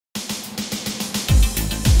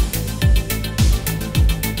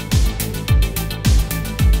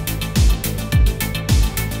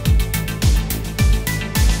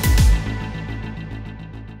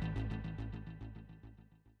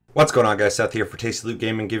What's going on, guys? Seth here for Tasty Loot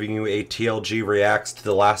Gaming, giving you a TLG reacts to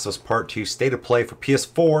The Last of Us Part 2 State of Play for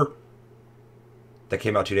PS4 that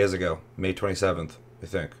came out 2 days ago, May 27th, I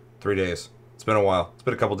think. 3 days. It's been a while. It's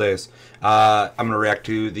been a couple days. I'm going to react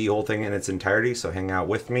to the whole thing in its entirety, so hang out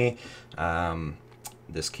with me.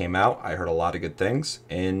 This came out. I heard a lot of good things,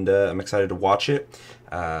 and I'm excited to watch it.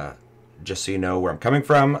 Just so you know where I'm coming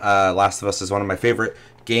from, Last of Us is one of my favorite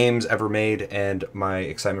games ever made, and my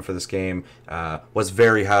excitement for this game was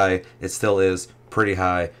very high. It still is pretty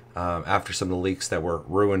high after some of the leaks that were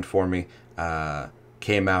ruined for me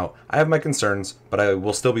came out. I have my concerns, but I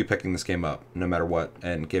will still be picking this game up no matter what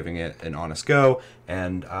and giving it an honest go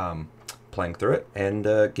and playing through it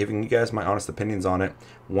and giving you guys my honest opinions on it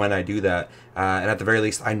when I do that. And at the very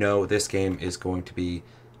least, I know this game is going to be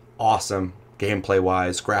awesome gameplay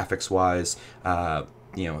wise, graphics wise.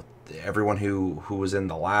 You know, everyone who was in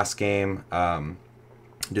the last game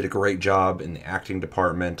did a great job in the acting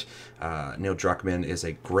department. Neil Druckmann is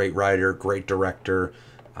a great writer, great director,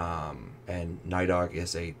 and Naughty Dog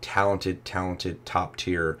is a talented top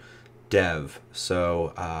tier dev.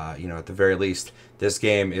 So you know, at the very least, this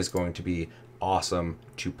game is going to be awesome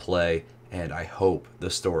to play, and I hope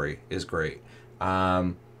the story is great.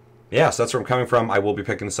 Yeah, so that's where I'm coming from. I will be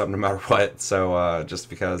picking this up no matter what. So just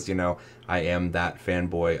because, you know, I am that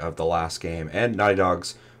fanboy of the last game and Naughty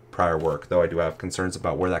Dog's prior work, though I do have concerns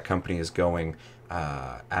about where that company is going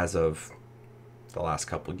as of the last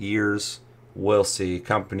couple of years. We'll see.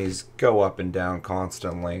 Companies go up and down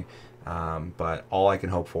constantly, but all I can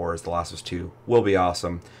hope for is The Last of Us 2 will be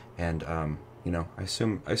awesome, and you know, I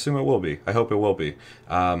assume it will be. I hope it will be.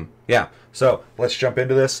 Yeah, so let's jump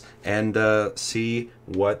into this and see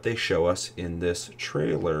what they show us in this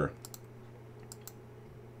trailer.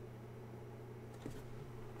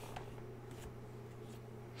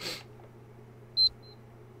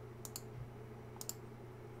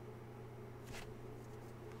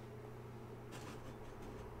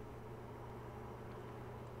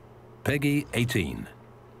 Peggy 18.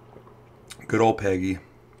 Good old Peggy.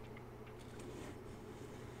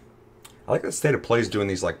 I like that State of Play's doing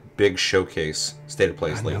these like big showcase State of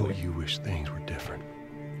Plays lately. I know you wish things were different.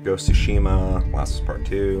 Ghost of Tsushima, Last of Us Part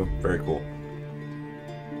 2, very cool.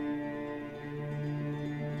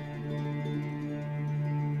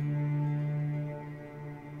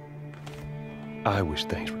 I wish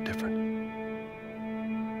things were different.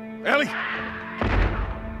 Ellie!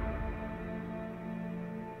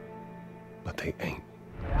 But they ain't.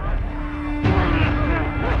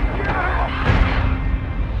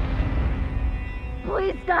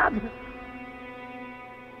 Please stop!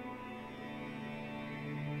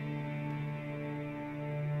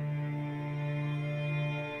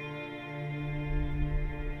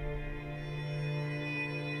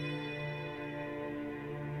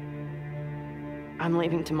 I'm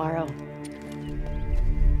leaving tomorrow.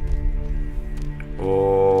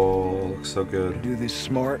 Oh, looks so good. Do this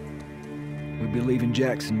smart, we'd be leaving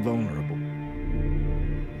Jackson vulnerable.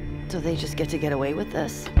 So they just get to get away with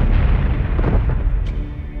this?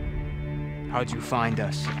 How'd you find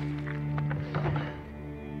us?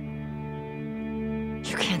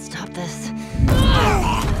 You can't stop this.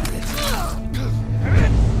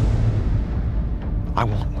 I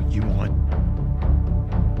want what you want.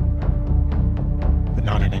 But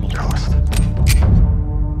not at any cost.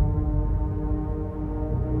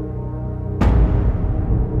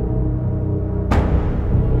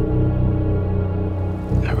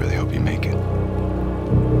 I really hope you make it.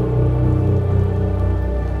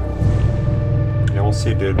 Yeah, we'll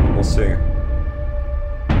see, dude. We'll see.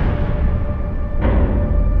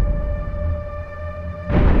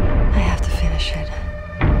 I have to finish it.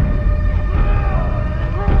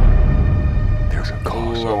 There's a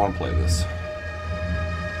cause. Ooh, I want to play this.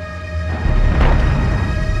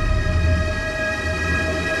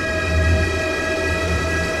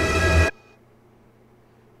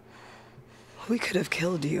 We could have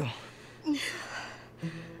killed you.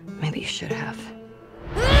 Maybe you should have.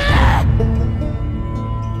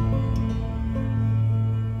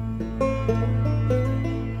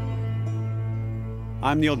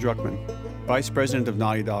 I'm Neil Druckmann, Vice President of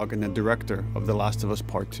Naughty Dog and the Director of The Last of Us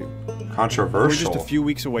Part 2. Controversial. We're just a few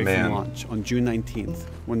weeks away Man. from launch on June 19th,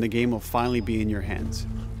 when the game will finally be in your hands.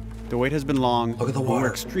 The wait has been long, Look at the and we're water.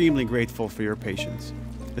 extremely grateful for your patience,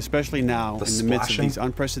 especially now The in the midst of splashing. these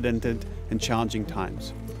unprecedented and challenging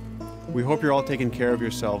times. We hope you're all taking care of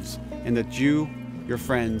yourselves and that you, your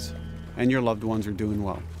friends, and your loved ones are doing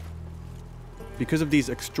well. Because of these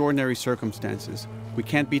extraordinary circumstances, we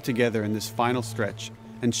can't be together in this final stretch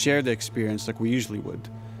and share the experience like we usually would.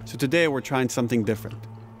 So today we're trying something different.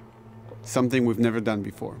 Something we've never done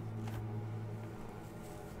before.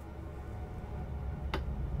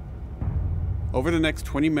 Over the next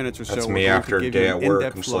 20 minutes or so, That's we're me going after to a give day you an at work. I'm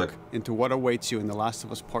in-depth just look like- into what awaits you in The Last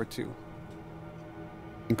of Us Part 2,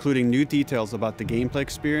 including new details about the gameplay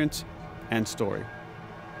experience and story.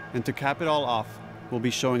 And to cap it all off, we'll be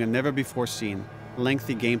showing a never-before-seen,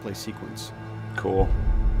 lengthy gameplay sequence. Cool.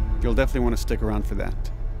 You'll definitely want to stick around for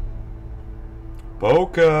that.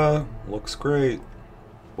 Boca! Looks great.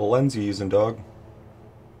 What lens you using, dog?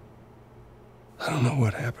 I don't know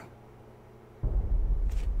what happened.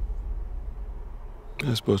 I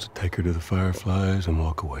was supposed to take her to the Fireflies and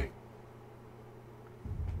walk away.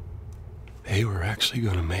 They were actually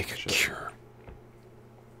going to make a cure.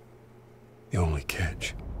 The only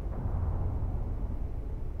catch,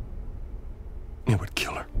 it would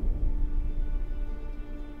kill her.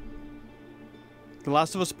 The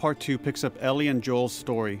Last of Us Part 2 picks up Ellie and Joel's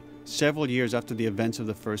story several years after the events of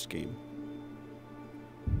the first game.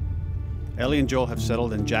 Ellie and Joel have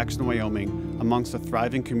settled in Jackson, Wyoming, amongst a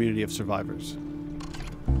thriving community of survivors.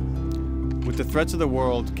 With the threats of the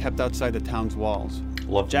world kept outside the town's walls,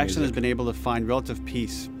 Love the Jackson has music. been able to find relative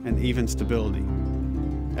peace and even stability.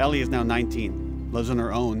 Ellie is now 19, lives on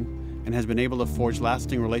her own, and has been able to forge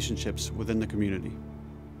lasting relationships within the community.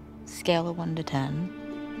 Scale of 1 to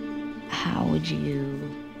 10, how would you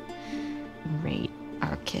rate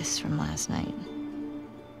our kiss from last night?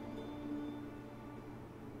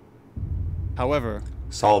 However,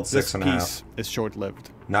 Solid this 6.5. peace is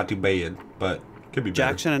short-lived. Not too bad, but could be better.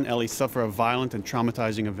 Jackson and Ellie suffer a violent and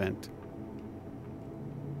traumatizing event.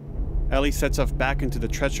 Ellie sets off back into the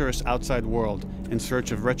treacherous outside world in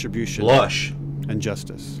search of retribution Lush. and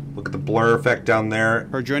justice. Look at the blur effect down there.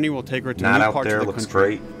 Her journey will take her to Not new out parts there, of the looks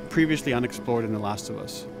country great. previously unexplored in The Last of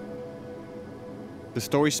Us. The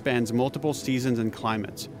story spans multiple seasons and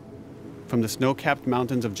climates, from the snow-capped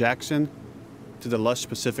mountains of Jackson to the lush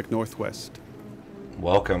Pacific Northwest.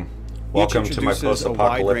 Welcome. Each Welcome to my introduces a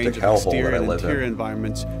wide range post-apocalyptic of hellhole exterior that I and live interior in.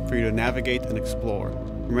 environments for you to navigate and explore,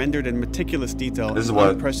 rendered in meticulous detail This is and what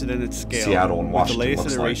unprecedented scale Seattle and with Washington the latest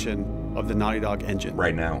looks like iteration of the Naughty Dog engine.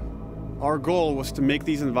 Right now. Our goal was to make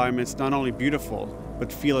these environments not only beautiful,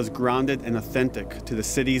 but feel as grounded and authentic to the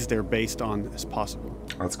cities they're based on as possible.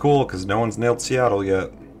 That's cool, because no one's nailed Seattle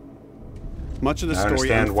yet. Much of the I story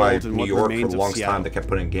understand why unfolds in New what York for remains the of longest Seattle, time they kept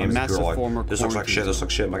putting a games and massive people were former like, this looks like shit, quarantine this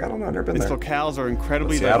looks shit. I'm like, I don't know, I've never been Its there. locales are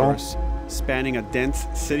incredibly Seattle? diverse, spanning a dense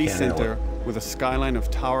city Can't nail center with a skyline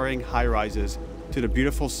of towering high-rises to the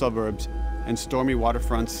beautiful suburbs and stormy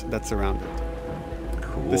waterfronts that surround it.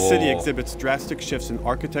 Cool. The city exhibits drastic shifts in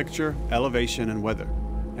architecture, elevation, and weather.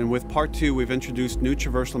 And with Part 2, we've introduced new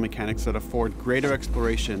traversal mechanics that afford greater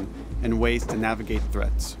exploration and ways to navigate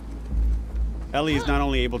threats. Ellie is not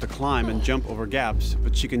only able to climb and jump over gaps,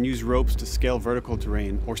 but she can use ropes to scale vertical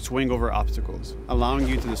terrain or swing over obstacles, allowing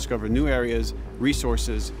you to discover new areas,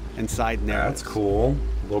 resources, and side narratives. That's cool.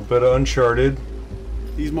 A little bit of Uncharted.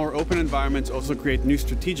 These more open environments also create new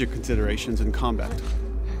strategic considerations in combat,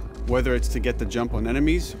 whether it's to get the jump on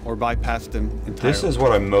enemies or bypass them entirely. This is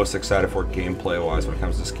what I'm most excited for gameplay-wise when it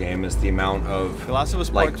comes to this game, is the amount of The Last of Us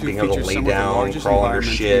Part like 2 being able to features lay some of the down, largest crawl under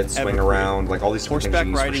environments shit, we've swing ever around, like all these different things Horseback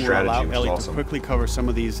you use for riding will allow strategy, which is Ellie to awesome. quickly cover some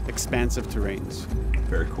of these expansive terrains.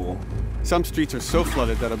 Very cool. Some streets are so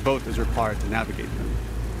flooded that a boat is required to navigate them.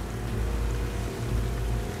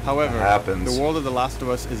 However, That happens. the world of The Last of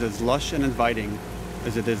Us is as lush and inviting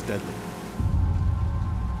as it is deadly.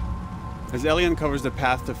 As Ellie uncovers the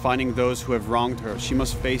path to finding those who have wronged her, she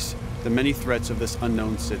must face the many threats of this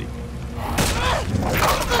unknown city.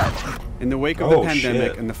 In the wake of the Oh,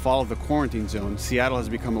 pandemic shit. and the fall of the quarantine zone, Seattle has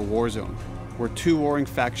become a war zone, where two warring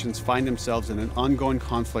factions find themselves in an ongoing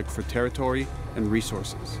conflict for territory and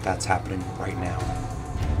resources. That's happening right now.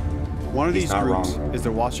 One of He's these not groups wrong. is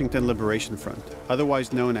the Washington Liberation Front,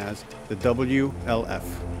 otherwise known as the WLF.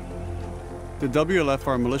 The WLF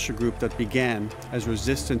are a militia group that began as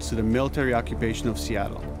resistance to the military occupation of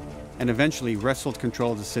Seattle and eventually wrestled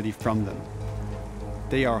control of the city from them.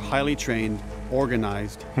 They are highly trained,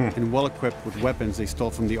 organized, and well equipped with weapons they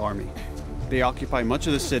stole from the army. They occupy much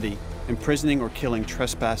of the city, imprisoning or killing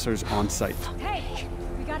trespassers on sight. Hey,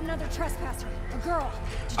 we got another trespasser, a girl.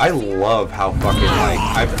 I love how fucking like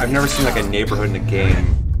I've never seen like a neighborhood in a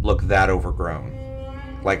game look that overgrown.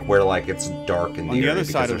 Like where like it's dark in the On the area other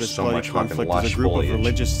because side of there's this so bloody much fucking conflict lush is a group foliage. of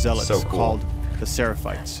religious zealots So cool. called the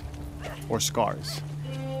Seraphites, or Scars,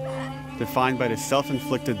 defined by the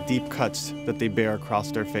self-inflicted deep cuts that they bear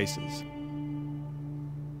across their faces.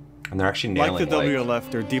 And they're actually nailing Like the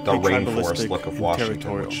WLF, they're the deeply rainforest tribalistic look of and Washington,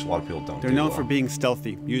 territorial. which a lot of people don't They're do known well. for being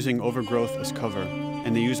stealthy, using overgrowth as cover,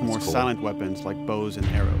 and they use more That's cool. silent weapons like bows and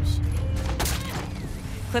arrows.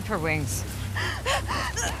 Clip her wings.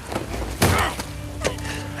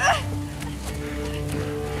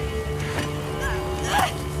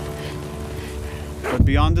 But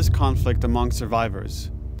beyond this conflict among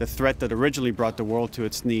survivors, the threat that originally brought the world to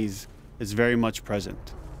its knees is very much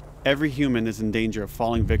present. Every human is in danger of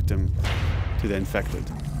falling victim to the infected.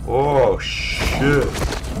 Oh, shit.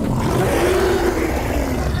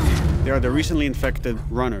 They are the recently infected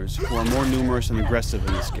runners who are more numerous and aggressive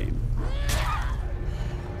in this game.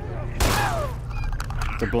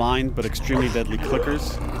 The blind but extremely deadly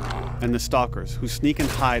clickers, and the stalkers who sneak and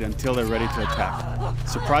hide until they're ready to attack,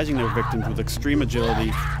 surprising their victims with extreme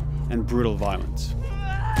agility and brutal violence.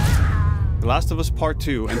 The Last of Us Part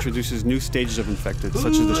 2 introduces new stages of infected,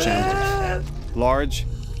 such as the Shamblers. Large,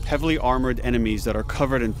 heavily armored enemies that are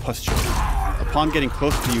covered in pustule. Upon getting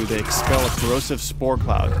close to you, they expel a corrosive spore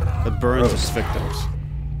cloud that burns its victims.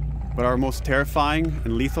 But our most terrifying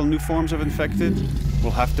and lethal new forms of infected will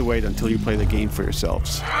have to wait until you play the game for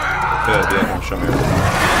yourselves. Good, yeah, don't show me everything.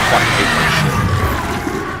 I fucking hate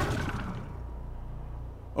that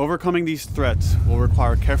shit. Overcoming these threats will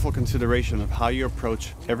require careful consideration of how you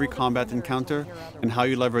approach every combat encounter and how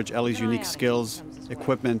you leverage Ellie's unique skills,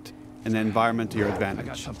 equipment, and the environment to your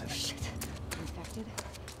advantage.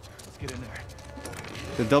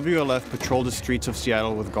 The WLF patrol the streets of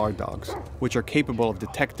Seattle with guard dogs, which are capable of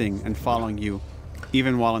detecting and following you,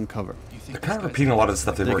 even while in cover. They're kind of repeating a lot of the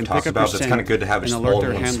stuff they've already can pick talked up your about. It's kind of good to have scent just and all alert in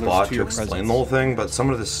their one handlers spot to to your explain presence. the whole thing, but so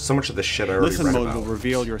much of this shit I already Listen read mode about. will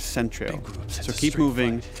reveal your scent trail, so keep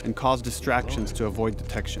moving and cause distractions to avoid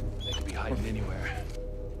detection. They could be hiding anywhere.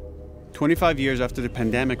 25 years after the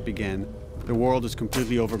pandemic began, the world is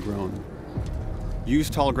completely overgrown.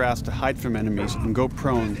 Use tall grass to hide from enemies and go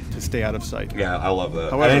prone to stay out of sight. Yeah, I love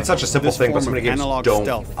that. However, and it's such a simple this thing, but form so many of games analog don't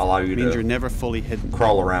stealth allow you means to you're never fully hidden.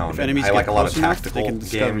 crawl around. If enemies I get like a lot of close enough, they tactical can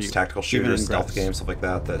discover games, you, tactical even shooters, in stealth grass. games, stuff like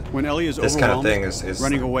that. When Ellie is This kind of overwhelmed, thing is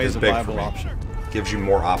running away is a big for viable me. option. Gives you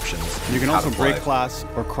more options. You can how also to break play. class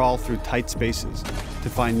or crawl through tight spaces to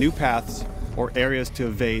find new paths or areas to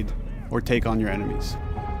evade or take on your enemies.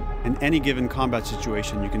 In any given combat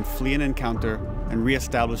situation, you can flee an encounter and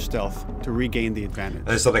re-establish stealth to regain the advantage.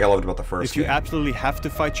 That's something I loved about the first If you game. absolutely have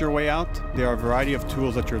to fight your way out, there are a variety of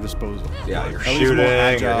tools at your disposal. Yeah, you're Ellie's shooting, more you're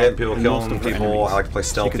agile hitting people, than most killing of her people. enemies. I like to play She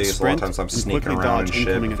stealthy, can so a lot of sprint times I'm and sneaking quickly around and dodge shit.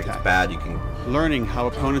 incoming If it's attacks. bad, you can... Learning how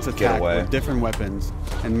opponents Get attack away. with different weapons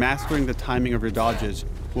and mastering the timing of your dodges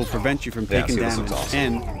will prevent you from Yeah, taking see, this damage looks awesome.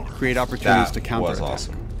 and create opportunities That to counter was attack.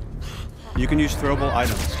 awesome. You can use throwable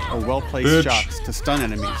items or well-placed Bitch. shots to stun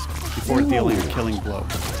enemies before dealing a killing blow.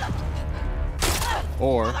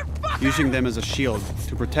 Or using them as a shield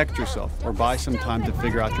to protect yourself or buy some time to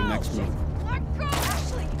figure out your next move.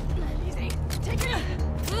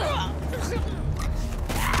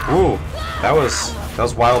 Ooh, that was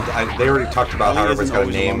wild. They already talked about how Ellie everybody's isn't got a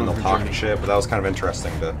always name alone and on they'll her talk journey. and shit, but that was kind of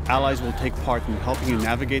interesting to Allies will take part in helping you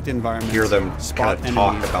navigate the environment, hear them spot kind of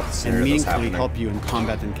talk enemies, about the and scenario that's meaningfully happening. help you in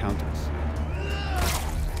combat encounters.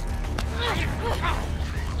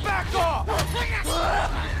 Back off!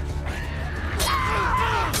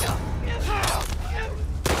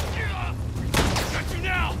 Got you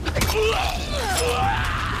now!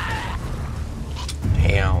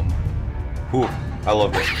 Damn. Whew, I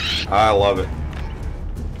love it. I love it.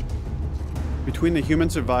 Between the human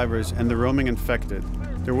survivors and the roaming infected,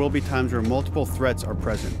 there will be times where multiple threats are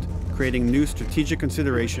present, creating new strategic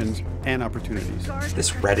considerations and opportunities.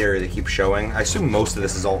 This red area they keep showing, I assume most of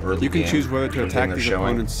this is all early You can game, choose whether to everything attack they're these showing,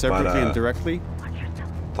 opponents separately but, and directly,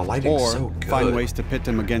 the lighting's or so good. find ways to pit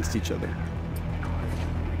them against each other.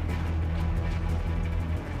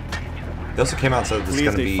 They also came out and said this is Flee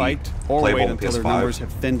as going to they be fight, or playable wait in until PS5, their numbers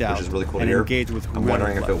have thinned out which is really cool to and hear. engage with I'm whomever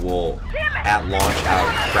wondering if it left. will, at launch,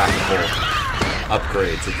 have graphical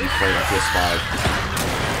upgrades if you play on PS5.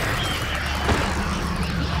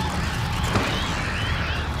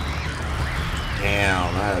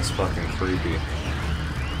 Damn, that is fucking creepy.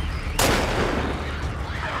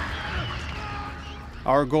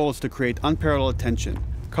 Our goal is to create unparalleled attention,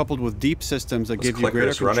 coupled with deep systems that Those give you greater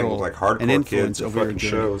clickers running control with like hardcore and influence kids at over your fucking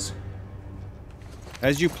journey. shows.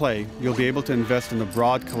 As you play, you'll be able to invest in a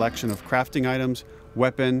broad collection of crafting items,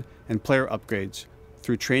 weapon, and player upgrades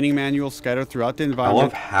through training manuals scattered throughout the I environment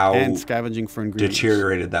love how and scavenging for ingredients.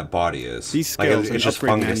 deteriorated that body is. These Like, skills it's and just upgrade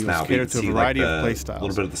fungus manuals now. But you cater can to a see like variety the of playstyles, little bit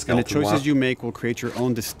of the and the skeleton choices left. you make will create your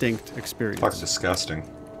own distinct experience. Fuck's disgusting.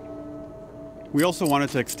 We also wanted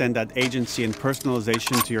to extend that agency and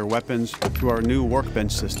personalization to your weapons through our new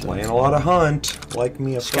workbench system. Playing a lot of hunt, like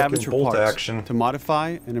me a Scavenge fucking for bolt parts action. to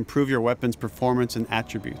modify and improve your weapon's performance and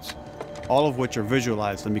attributes, all of which are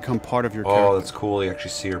visualized and become part of your Oh, character. that's cool. You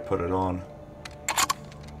actually see her put it on.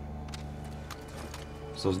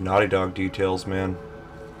 It's those Naughty Dog details, man.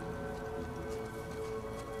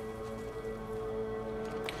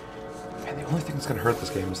 Man, the only thing that's gonna hurt this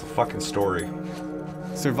game is the fucking story.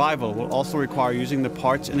 Survival will also require using the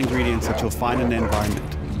parts and ingredients that you'll find in the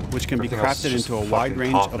environment, which can be Everything else crafted is just into a wide fucking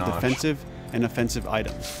range of top-notch. defensive and offensive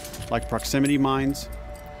items, like proximity mines,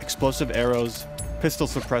 explosive arrows, pistol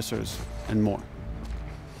suppressors, and more.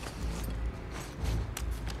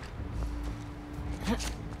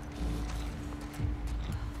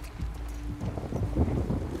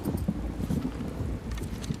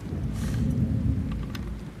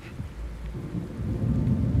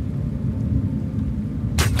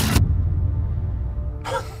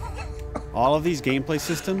 All of these gameplay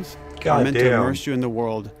systems are meant to Goddamn. immerse you in the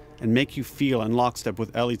world and make you feel in lockstep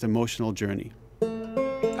with Ellie's emotional journey.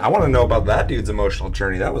 I want to know about that dude's emotional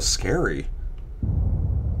journey. That was scary.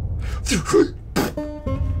 Go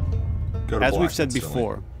to As black we've said instantly.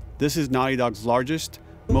 before, this is Naughty Dog's largest,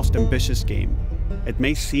 most ambitious game. It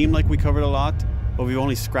may seem like we covered a lot, but we've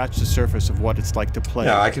only scratched the surface of what it's like to play.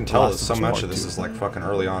 Yeah, I can The tell that Last so of Us much Part of this 2. is like fucking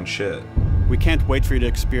early on shit. We can't wait for you to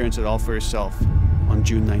experience it all for yourself on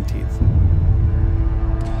June 19th.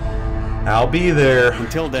 I'll be there.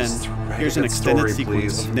 Until then, Just write here's a an good extended story,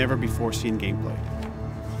 sequence please. of never-before-seen gameplay.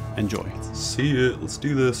 Enjoy. See it. Let's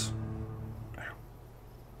do this.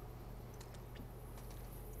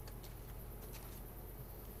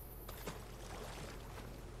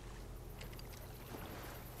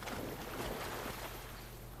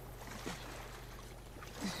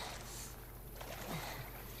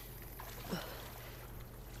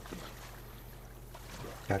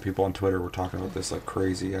 Yeah, people on Twitter were talking about this like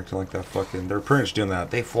crazy, acting like that fucking. They're pretty much doing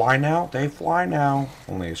that. They fly now. They fly now.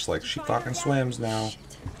 Only it's like she fucking swims now. Escape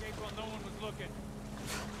while no one was looking.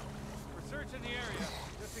 We're searching the area,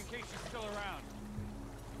 just in case she's still around.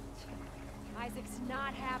 Isaac's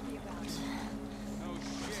not happy about it. No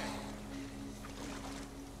shit.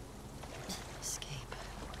 Escape.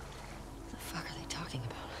 What the fuck are they talking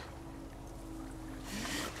about?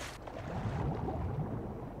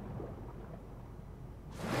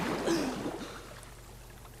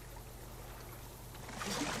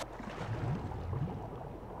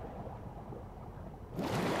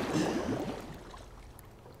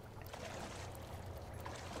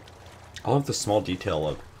 I love the small detail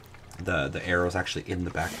of the arrows actually in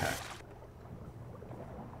the backpack.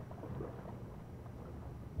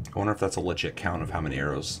 I wonder if that's a legit count of how many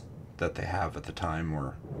arrows that they have at the time,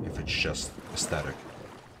 or if it's just aesthetic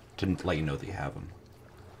to let you know that you have them.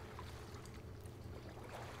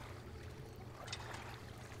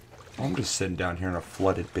 I'm just sitting down here in a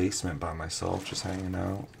flooded basement by myself, just hanging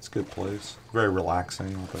out. It's a good place. Very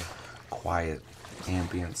relaxing, with the quiet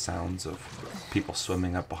ambient sounds of people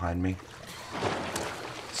swimming up behind me.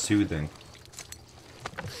 Soothing.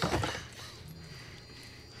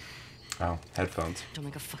 Oh, headphones. Don't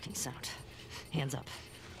make a fucking sound. Hands up.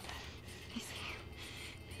 Easy.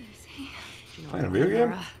 Easy. Do you know Playing a where video game?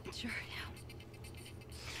 Laura? Sure,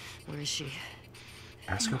 yeah. Where is she?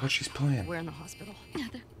 Ask her what she's playing. Where in the hospital? Yeah,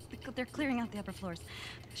 they're clearing out the upper floors.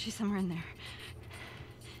 She's somewhere in there.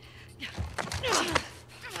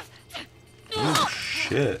 Oh,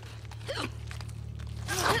 shit.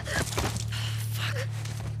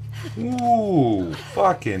 Ooh,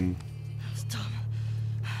 fucking. That was dumb.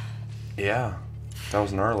 Yeah, that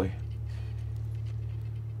was gnarly.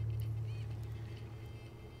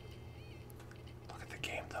 Look at the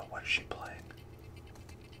game, though. What is she playing?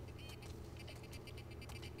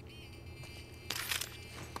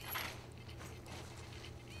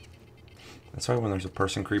 That's why when there's a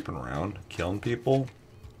person creeping around, killing people,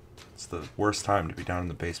 it's the worst time to be down in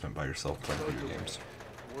the basement by yourself playing video games.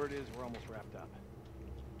 Word is we're almost wrapped up.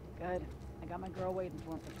 Good. I got my girl waiting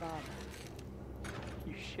for him for Bob.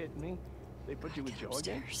 You shit me? They put you with Joe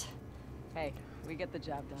again? Upstairs. Hey, we get the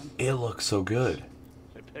job done. It looks so good.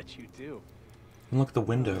 I bet you do. And look at the This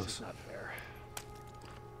windows. is not fair.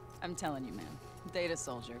 I'm telling you, man. Data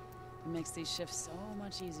soldier. It makes these shifts so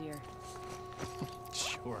much easier.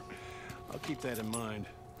 Sure. I'll keep that in mind.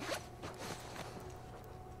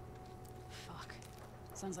 Fuck.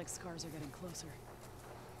 Sounds like scars are getting closer.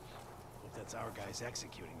 Hope that's our guys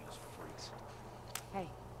executing those freaks. Hey,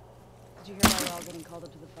 did you hear why we're all getting called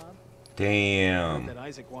up to the fob? Damn. That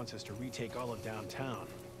Isaac wants us to retake all of downtown.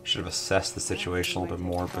 Should have assessed the situation a little bit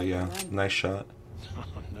more, but yeah, nice shot. Oh,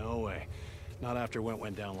 no way. Not after what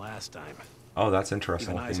went down last time. Oh, that's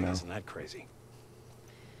interesting Even looking Isaac now. isn't that crazy.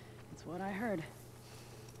 That's what I heard.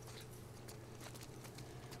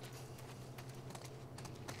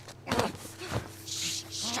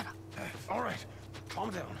 Shut up. All right. Calm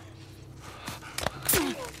down.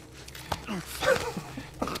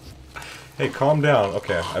 Hey, calm down.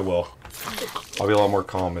 Okay, I will. I'll be a lot more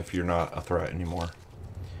calm if you're not a threat anymore.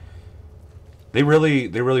 They really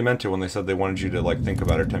meant it when they said they wanted you to like think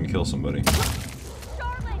about it every time you kill somebody.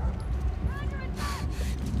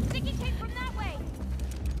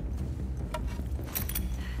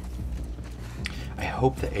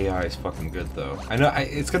 hope the AI is fucking good though. I know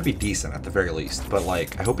it's gonna be decent at the very least, but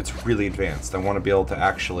like I hope it's really advanced. I want to be able to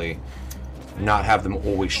actually not have them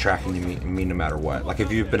always tracking me no matter what. Like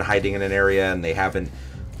if you've been hiding in an area and they haven't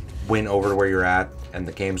went over to where you're at, and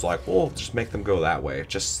the game's like, well, just make them go that way,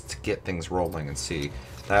 just to get things rolling and see.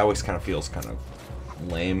 That always kind of feels kind of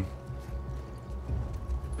lame.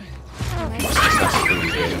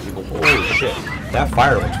 People, holy shit, that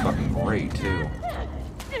fire looks fucking great too.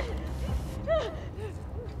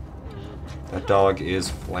 That dog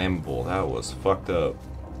is flammable. That was fucked up.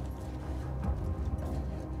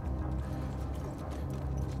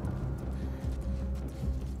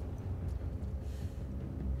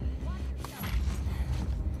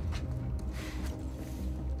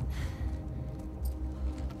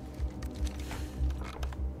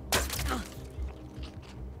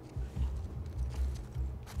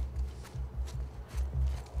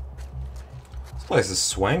 This place is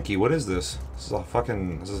swanky. What is this? This is a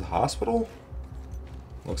fucking... This is a hospital?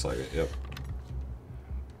 Looks like it, yep.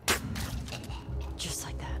 Just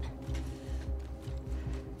like that.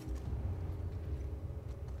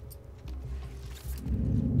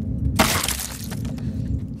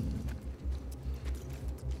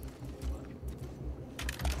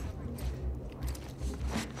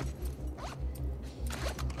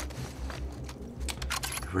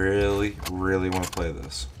 Really, really want to play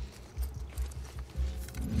this.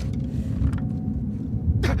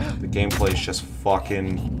 The gameplay's just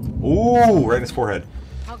fucking... Ooh, right in his forehead.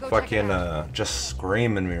 Fucking, just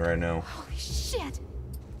screaming me right now. Holy shit!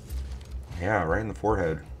 Yeah, right in the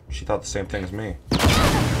forehead. She thought the same thing as me.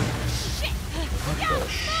 Shit! What the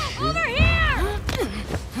shit? Over here!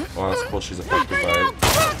 Oh, that's cool. She's affected by it.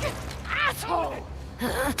 Asshole!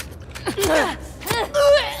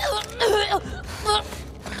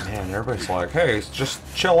 Man, everybody's like, hey, just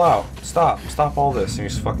chill out. Stop all this. And you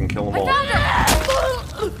just fucking kill them all.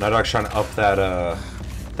 My dog's trying to up that,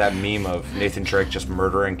 that meme of Nathan Drake just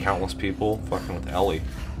murdering countless people, fucking with Ellie.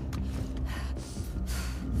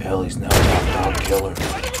 Ellie's now top dog killer.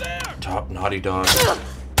 Top naughty dog.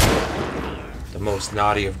 The most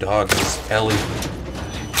naughty of dogs is Ellie.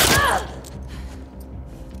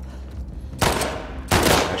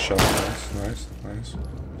 Nice shot, nice.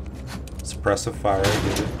 Suppressive fire, I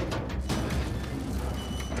did it.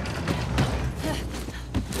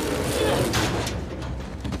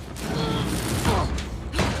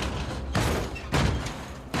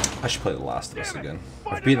 I should play The Last of Us again.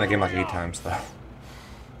 I've beaten that game like 8 times though.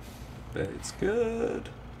 But it's good.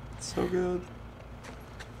 It's so good.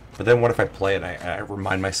 But then what if I play it and I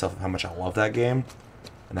remind myself of how much I love that game,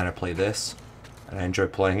 and then I play this, and I enjoy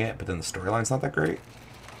playing it, but then the storyline's not that great,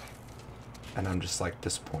 and I'm just like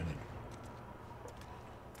disappointed.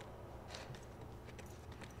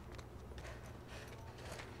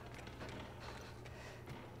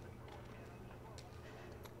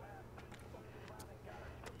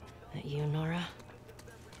 That you, Nora?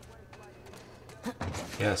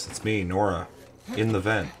 Yes, it's me, Nora, in the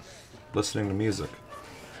vent, listening to music.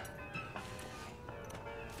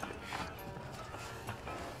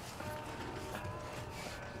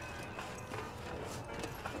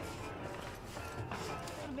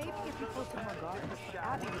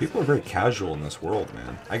 People are very casual in this world,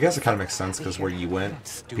 man. I guess it kind of makes sense because where you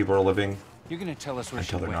went, people are living You're gonna tell us where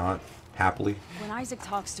until she they're went. not, happily. When Isaac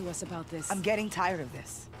talks to us about this... I'm getting tired of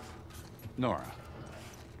this. Nora.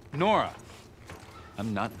 Nora!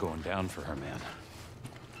 I'm not going down for her, man.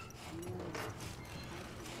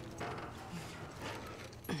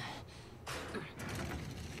 I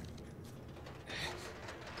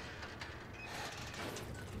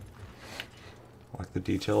like the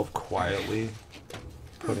detail of quietly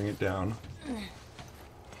putting it down.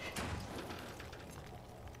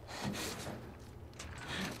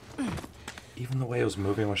 Even the way it was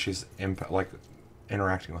moving when she's like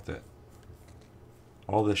interacting with it.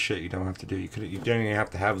 All this shit you don't have to do. You didn't even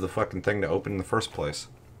have to have the fucking thing to open in the first place.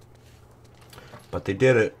 But they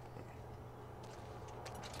did it.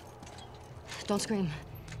 Don't scream.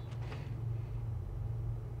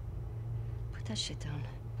 Put that shit down.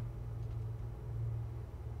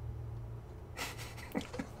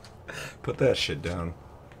 Put that shit down.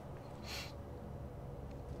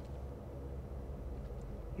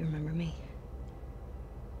 You remember me?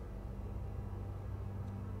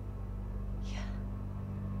 Yeah.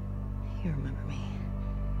 You remember me.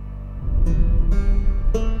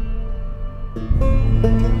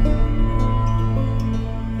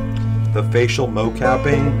 The facial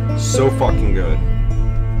mocapping, so fucking good.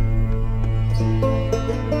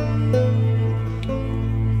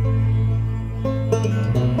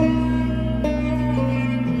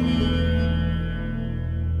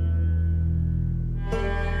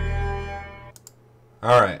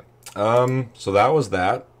 All right. So that was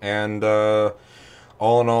that, and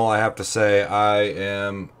all in all, I have to say I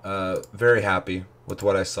am very happy with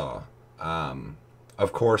what I saw.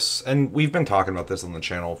 Of course, and we've been talking about this on the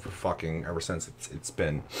channel for fucking ever since it's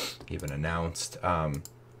been even announced.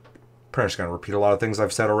 Pretty much gonna repeat a lot of things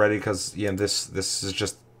I've said already because this is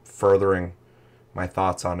just furthering my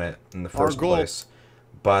thoughts on it in the first place.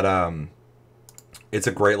 But it's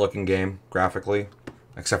a great looking game graphically,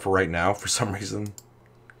 except for right now for some reason.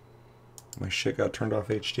 My shit got turned off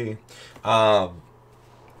HD.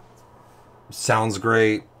 Sounds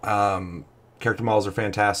great. Character models are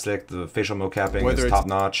fantastic. The facial mocapping is top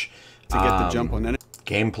notch. To get the jump on it.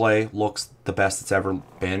 Gameplay looks the best it's ever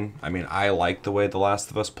been. I mean, I like the way The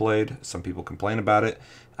Last of Us played. Some people complain about it.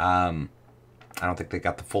 I don't think they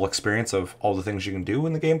got the full experience of all the things you can do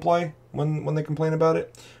in the gameplay when they complain about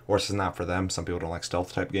it. Or this is not for them. Some people don't like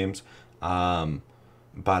stealth type games.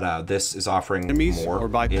 But this is offering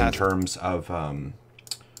more in terms of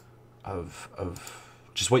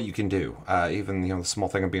just what you can do. Even the small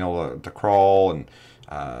thing of being able to crawl and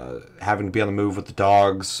having to be on the move with the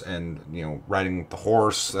dogs, and riding the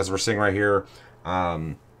horse as we're seeing right here,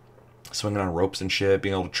 swinging on ropes and shit,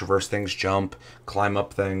 being able to traverse things, jump, climb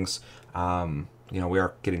up things. We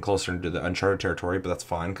are getting closer into the uncharted territory, but that's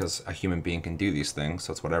fine because a human being can do these things,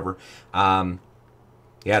 so it's whatever.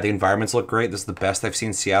 Yeah, the environments look great. This is the best I've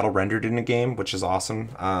seen Seattle rendered in a game, which is awesome.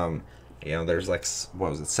 There's like,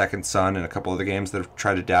 what was it, Second Son and a couple other games that have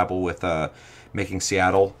tried to dabble with making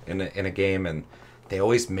Seattle in a game, and they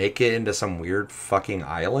always make it into some weird fucking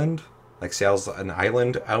island. Like Seattle's an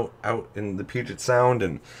island out in the Puget Sound,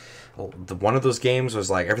 and one of those games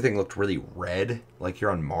was like everything looked really red, like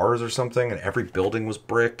you're on Mars or something, and every building was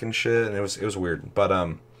brick and shit, and it was weird.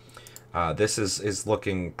 But this is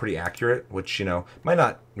looking pretty accurate, which might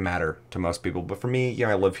not matter to most people, but for me,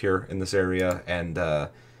 I live here in this area, and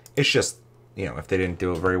it's just if they didn't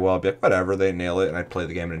do it very well, I'd be like, whatever, they nail it, and I'd play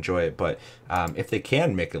the game and enjoy it. But if they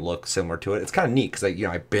can make it look similar to it, it's kind of neat because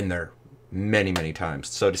I've been there many times.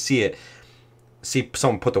 So to see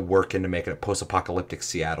someone put the work into making a post-apocalyptic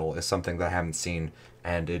Seattle is something that I haven't seen,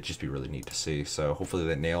 and it'd just be really neat to see. So hopefully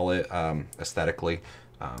they nail it aesthetically.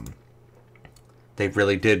 They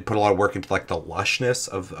really did put a lot of work into like the lushness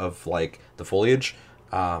of like the foliage,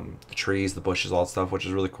 the trees, the bushes, all that stuff, which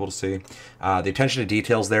is really cool to see. The attention to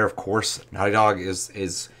details there, of course. Naughty Dog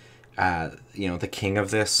is the king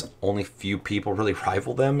of this. Only few people really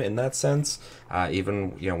rival them in that sense.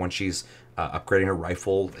 Even when she's upgrading her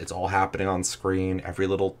rifle, it's all happening on screen. Every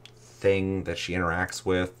little thing that she interacts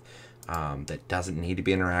with that doesn't need to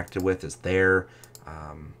be interacted with is there.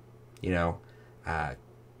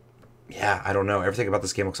 Yeah, I don't know. Everything about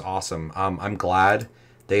this game looks awesome. I'm glad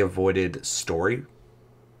they avoided story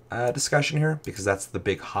discussion here, because that's the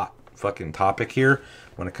big hot fucking topic here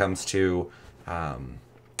when it comes to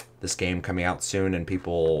this game coming out soon, and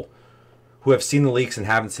people who have seen the leaks and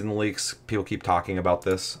haven't seen the leaks, people keep talking about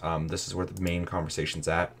this. This is where the main conversation's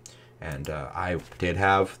at, and I did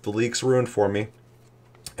have the leaks ruined for me,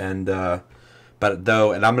 and I'm going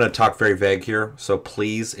to talk very vague here, so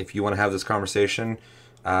please, if you want to have this conversation,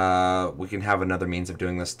 we can have another means of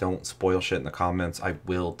doing this. Don't spoil shit in the comments. I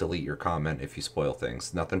will delete your comment if you spoil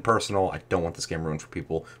things. Nothing personal. I don't want this game ruined for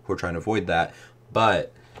people who are trying to avoid that.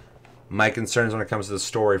 But my concerns when it comes to the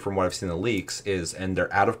story, from what I've seen in the leaks, and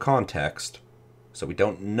they're out of context, so we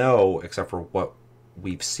don't know except for what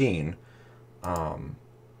we've seen.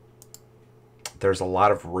 There's a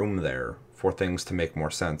lot of room there for things to make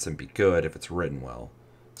more sense and be good if it's written well.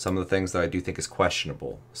 Some of the things that I do think is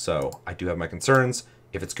questionable. So I do have my concerns.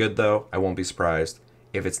 If it's good, though, I won't be surprised.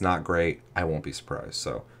 If it's not great, I won't be surprised.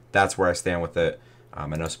 So that's where I stand with it. I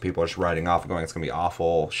know some people are just writing off and going, it's going to be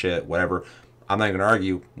awful, shit, whatever. I'm not going to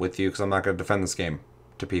argue with you because I'm not going to defend this game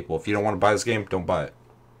to people. If you don't want to buy this game, don't buy it.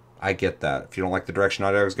 I get that. If you don't like the direction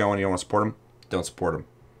Naughty Dog's going, you don't want to support them, don't support them.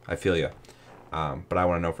 I feel you. But I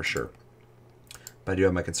want to know for sure. But I do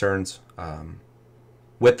have my concerns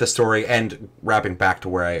with the story, and wrapping back to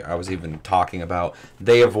where I was even talking about,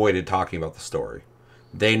 they avoided talking about the story.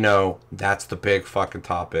 They know that's the big fucking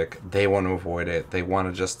topic. They want to avoid it. They want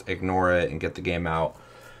to just ignore it and get the game out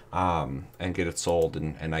and get it sold,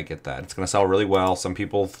 and I get that. It's going to sell really well. Some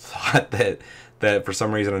people thought that for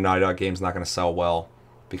some reason a Naughty Dog game's not going to sell well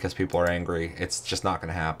because people are angry. It's just not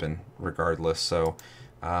going to happen regardless. So,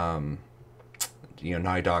 Naughty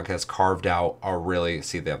Dog has carved out a really...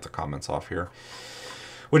 See, they have the comments off here.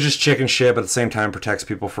 Which is chicken shit, but at the same time protects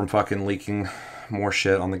people from fucking leaking more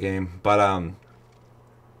shit on the game. But,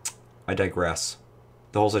 I digress.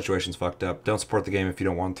 The whole situation's fucked up. Don't support the game if you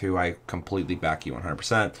don't want to. I completely back you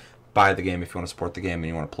 100%. Buy the game if you want to support the game and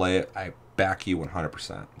you want to play it. I back you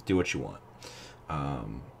 100%. Do what you want.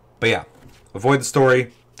 But yeah, avoid the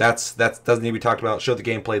story. That doesn't need to be talked about. Show the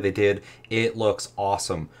gameplay they did. It looks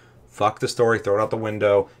awesome. Fuck the story. Throw it out the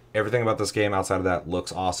window. Everything about this game outside of that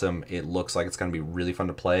looks awesome. It looks like it's going to be really fun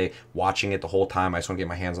to play. Watching it the whole time, I just want to get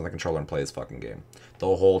my hands on the controller and play this fucking game.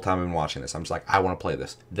 The whole time I've been watching this, I'm just like, I want to play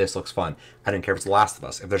this. This looks fun. I didn't care if it's The Last of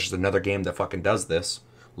Us. If there's just another game that fucking does this,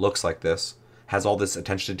 looks like this, has all this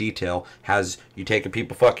attention to detail, has you taking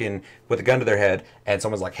people fucking with a gun to their head, and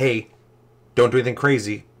someone's like, hey, don't do anything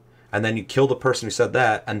crazy, and then you kill the person who said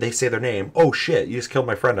that, and they say their name, oh shit, you just killed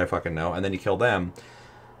my friend I fucking know, and then you kill them.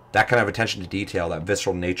 That kind of attention to detail, that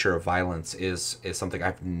visceral nature of violence is something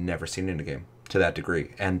I've never seen in a game to that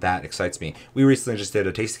degree, and that excites me. We recently just did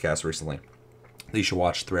a Tasty Cast recently that you should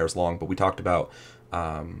watch, 3 hours long, but we talked about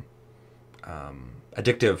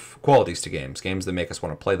addictive qualities to games that make us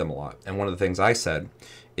want to play them a lot. And one of the things I said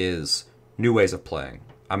is new ways of playing.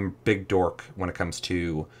 I'm a big dork when it comes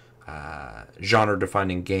to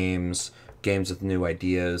genre-defining games with new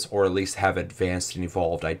ideas, or at least have advanced and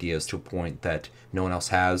evolved ideas to a point that no one else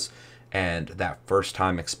has. And that first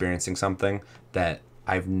time experiencing something that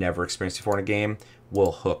I've never experienced before in a game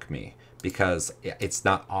will hook me, because it's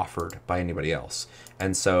not offered by anybody else.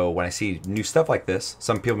 And so when I see new stuff like this,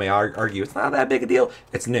 some people may argue it's not that big a deal.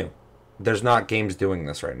 It's new. There's not games doing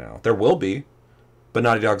this right now. There will be, but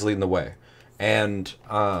Naughty Dog's leading the way. And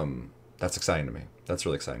that's exciting to me. That's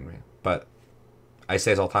really exciting to me. But I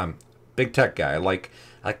say this all the time. Big tech guy. I like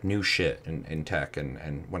new shit in tech,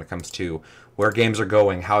 and when it comes to where games are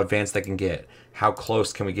going, how advanced they can get, how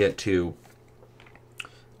close can we get to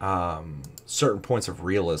certain points of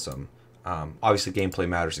realism. Obviously gameplay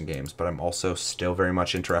matters in games, but I'm also still very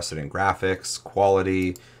much interested in graphics,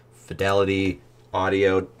 quality, fidelity,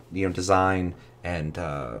 audio, design, and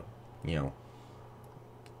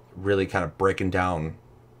really kind of breaking down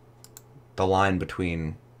the line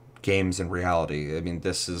between games and reality. I mean,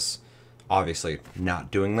 this is obviously not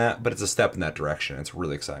doing that, but it's a step in that direction. It's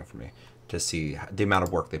really exciting for me to see the amount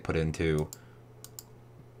of work they put into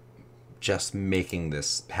just making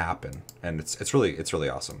this happen, and it's really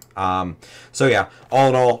awesome. So yeah, all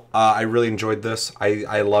in all, I really enjoyed this.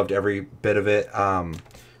 I loved every bit of it. I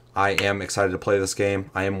am excited to play this game.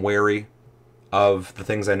 I am wary of the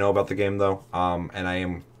things I know about the game, though,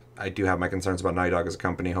 and I do have my concerns about Naughty Dog as a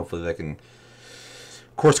company. Hopefully they can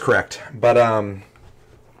course correct.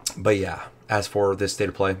 But yeah, as for this state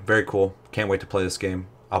of play, very cool. Can't wait to play this game.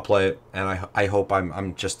 I'll play it, and I hope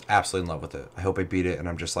I'm just absolutely in love with it. I hope I beat it, and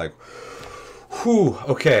I'm just like, whew,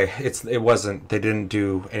 okay. They didn't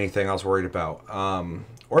do anything I was worried about.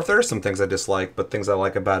 Or if there are some things I dislike, but things I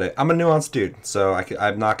like about it. I'm a nuanced dude, so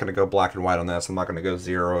I'm not going to go black and white on this. I'm not going to go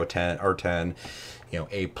 0, 10, or 10,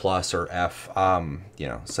 A+ or F.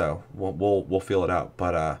 So we'll feel it out.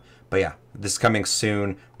 But yeah, this is coming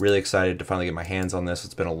soon. Really excited to finally get my hands on this.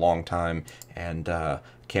 It's been a long time, and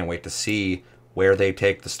can't wait to see where they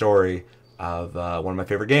take the story of one of my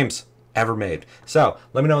favorite games ever made. So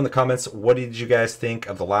let me know in the comments, what did you guys think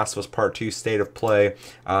of The Last of Us Part 2 State of Play?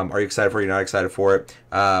 Are you excited for it? You're not excited for it?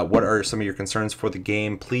 What are some of your concerns for the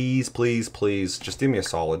game? Please, please, please, just do me a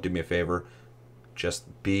solid. Do me a favor. Just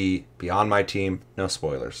be on my team. No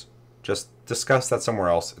spoilers. Just discuss that somewhere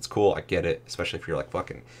else. It's cool. I get it. Especially if you're like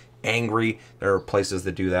fucking angry. There are places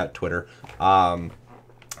that do that. Twitter.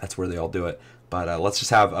 That's where they all do it. But let's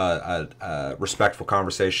just have a respectful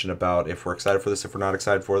conversation about if we're excited for this, if we're not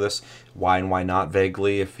excited for this, why and why not,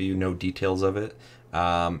 vaguely, if you know details of it.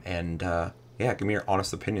 Yeah, give me your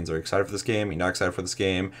honest opinions. Are you excited for this game? Are you not excited for this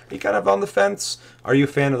game? Are you kind of on the fence? Are you a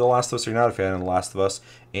fan of The Last of Us, or are you not a fan of The Last of Us?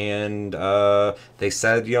 And they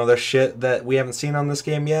said, there's shit that we haven't seen on this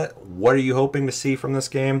game yet. What are you hoping to see from this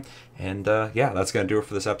game? And yeah, that's going to do it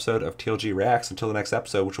for this episode of TLG Reacts. Until the next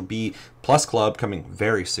episode, which will be Plus Club coming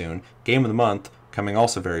very soon. Game of the Month coming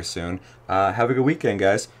also very soon. Have a good weekend,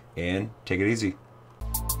 guys, and take it easy.